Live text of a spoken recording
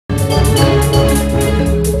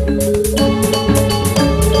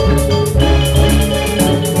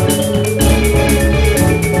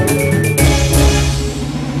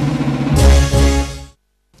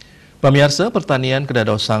Pemirsa, Pertanian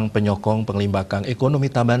KADADOSANG penyokong penglimbakang ekonomi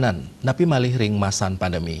Tabanan, NAPI MALIH ring MASAN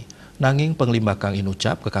PANDEMI. Nanging penglimbakang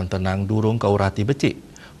INUCAP KAKANTENANG Durung KAURATI BECIK.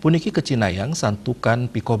 PUNIKI KACIHNAYANG SANTUKAN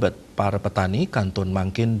PIKOBET para petani KANTUN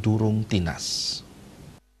MANGKIN Durung tinas.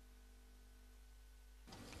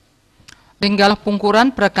 Ringgalah pungkuran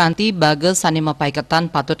prekanti bage sani mapaiketan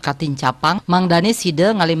patut katincapang mangdani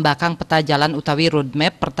side ngalimbakang peta jalan utawi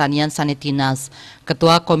roadmap pertanian sani tinas.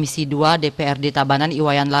 Ketua Komisi 2 DPRD Tabanan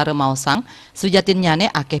Iwayan Lare Mausang sujatin nyane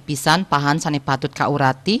akeh pisan pahan sani patut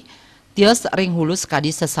kaurati tios ring hulu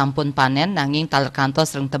sekadi sesampun panen nanging taler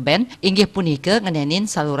kantos ring teben inggih punike ngenenin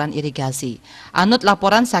saluran irigasi. Anut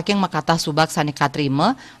laporan saking makata subak sani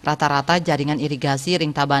katrime rata-rata jaringan irigasi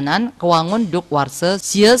ring Tabanan kewangun duk warse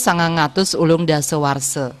sia 900 ulung dase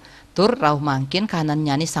warse. Tur rauh mangkin kahanan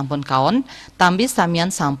nyani sampun kaon tambi samian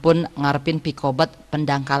sampun ngarepin pikobet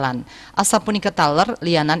pendangkalan. Asa punike taler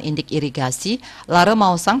lianan indik irigasi Lare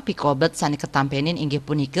Mausang pikobet sani ketampenin inggih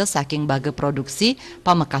punike saking bage produksi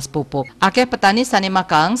pamekas pupuk. Akeh petani sani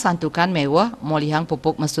makang santukan mewah molihang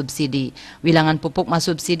pupuk mesubsidi. Wilangan pupuk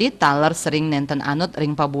mesubsidi taler sering nenten anut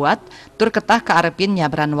ring pabuat tur ketah kaarepin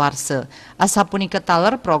nyabran warse. Asa punike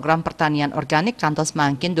taler program pertanian organik kantos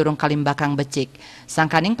mangkin durung kalimbakang becik.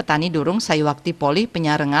 Sangkaning petani durung sayuwakti poli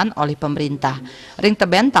penyarengan oleh pemerintah. Ring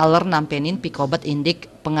teben taler nampenin pikobet indik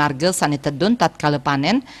pengarge sani tedun tatkala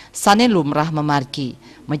panen sani lumrah memarki.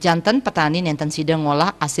 Mejanten petani nenten sida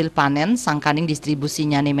ngolah hasil panen sangkaning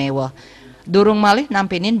distribusinya mewah. Durung malih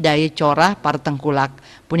nampenin daya corah par tengkulak.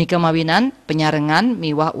 Punika mawinan penyarengan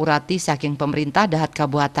miwah urati saking pemerintah dahat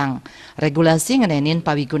kabuatang. Regulasi ngenenin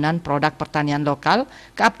pawigunan produk pertanian lokal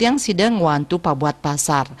keaptiang sida ngwantu pabuat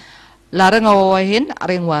pasar. Lare ngawawahin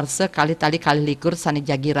ring warse kali tali kali likur sani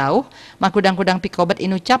jagi rauh makudang-kudang pikobet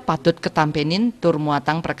INUCAP patut ketampenin tur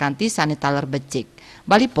muatang perkanti sani taler becik.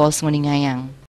 Bali Pos nguningayang.